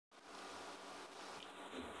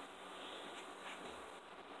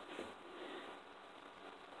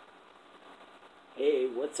Hey,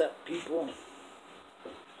 what's up, people?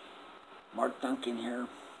 Mark Duncan here,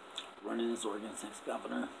 running as Oregon's next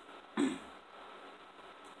governor.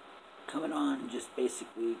 Coming on just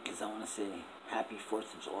basically because I want to say happy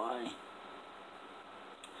 4th of July.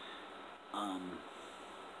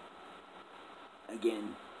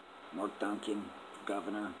 Again, Mark Duncan,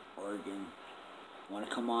 governor, Oregon. I want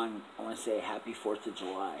to come on, I want to say happy 4th of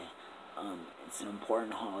July. It's an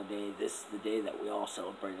important holiday. This is the day that we all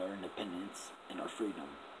celebrate our independence and our freedom.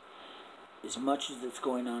 As much as that's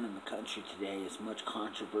going on in the country today, as much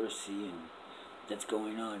controversy and that's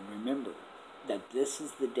going on, remember that this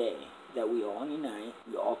is the day that we all unite,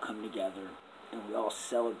 we all come together, and we all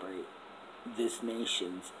celebrate this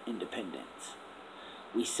nation's independence.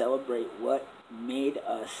 We celebrate what made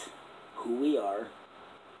us who we are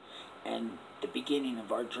and the beginning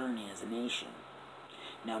of our journey as a nation.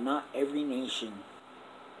 Now, not every nation,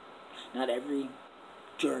 not every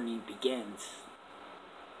journey begins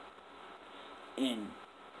in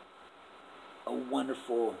a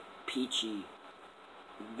wonderful, peachy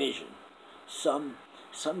vision. Some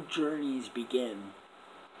journeys begin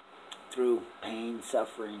through pain,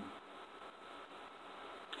 suffering,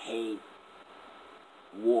 hate,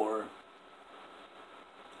 war,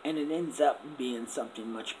 and it ends up being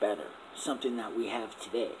something much better, something that we have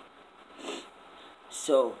today.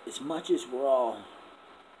 So, as much as we're all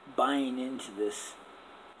buying into this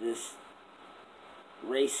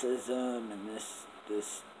racism and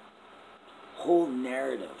this whole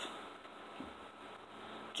narrative,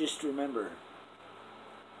 just remember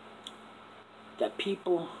that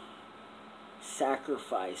people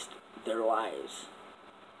sacrificed their lives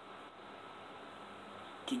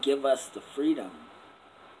to give us the freedom,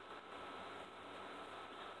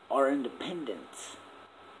 our independence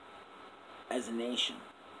as a nation,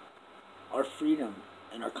 our freedom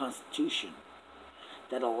and our Constitution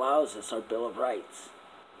that allows us our Bill of Rights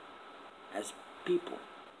as people,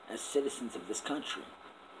 as citizens of this country.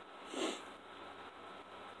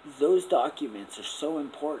 Those documents are so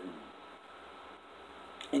important,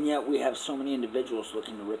 and yet we have so many individuals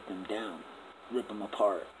looking to rip them down, rip them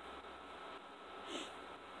apart.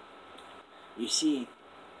 You see,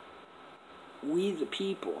 we the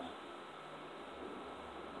people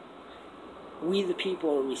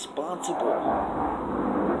are responsible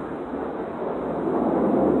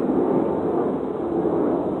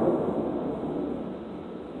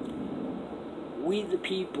we the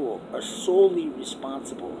people are solely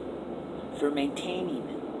responsible for maintaining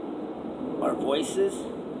our voices,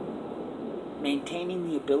 maintaining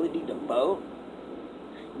the ability to vote,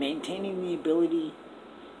 maintaining the ability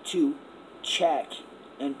to check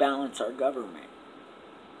and balance our government.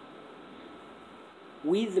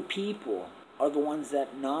 We the people are the ones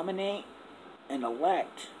that nominate and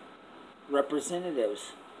elect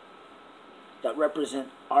representatives that represent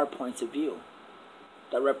our points of view,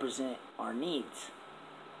 that represent our needs,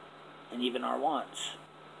 and even our wants.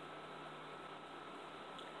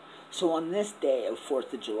 So on this day of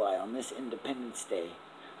 4th of July, on this Independence Day,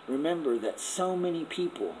 remember that so many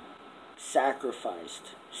people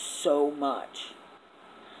sacrificed so much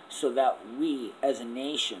so that we as a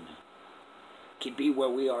nation could be where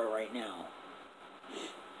we are right now.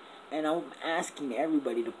 And I'm asking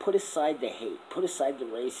everybody to put aside the hate, put aside the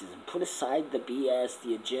racism, put aside the BS,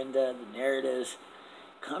 the agenda, the narratives.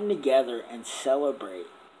 Come together and celebrate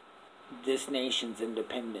this nation's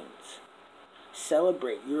independence.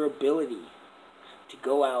 Celebrate your ability to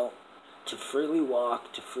go out, to freely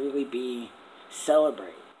walk, to freely be.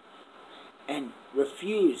 Celebrate. And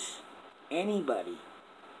refuse anybody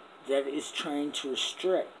that is trying to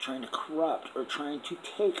restrict, trying to corrupt, or trying to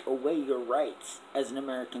take away your rights as an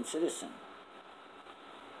American citizen.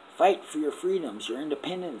 Fight for your freedoms, your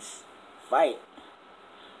independence. Fight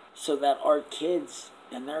so that our kids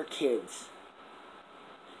and their kids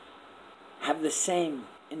have the same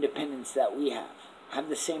independence that we have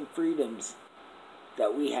the same freedoms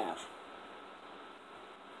that we have.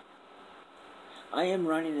 I am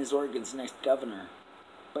running as Oregon's next governor,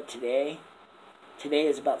 but today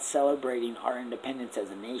is about celebrating our independence as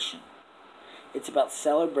a nation. It's about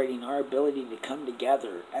celebrating our ability to come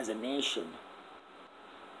together as a nation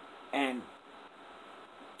and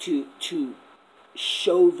to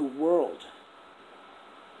show the world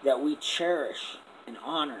that we cherish and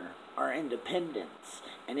honor our independence,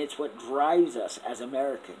 and it's what drives us as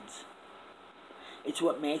Americans. It's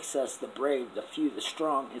what makes us the brave, the few, the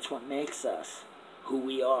strong. It's what makes us who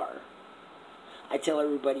we are. I tell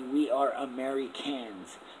everybody we are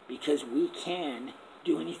Americans because we can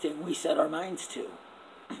do anything we set our minds to.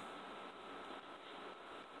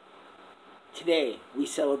 Today, we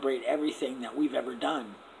celebrate everything that we've ever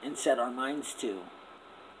done and set our minds to.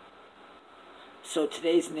 So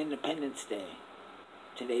today's an Independence Day.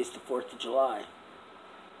 Today's the 4th of July.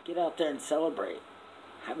 Get out there and celebrate.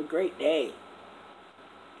 Have a great day.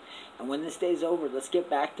 And when this day's over, let's get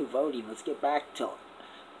back to voting. Let's get back to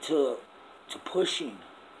pushing.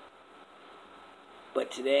 But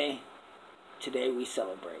today we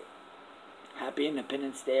celebrate. Happy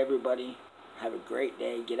Independence Day, everybody. Have a great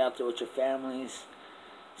day. Get out there with your families.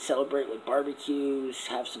 Celebrate with barbecues.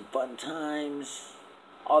 Have some fun times.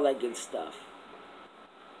 All that good stuff.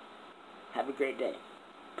 Have a great day.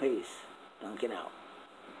 Peace. Duncan out.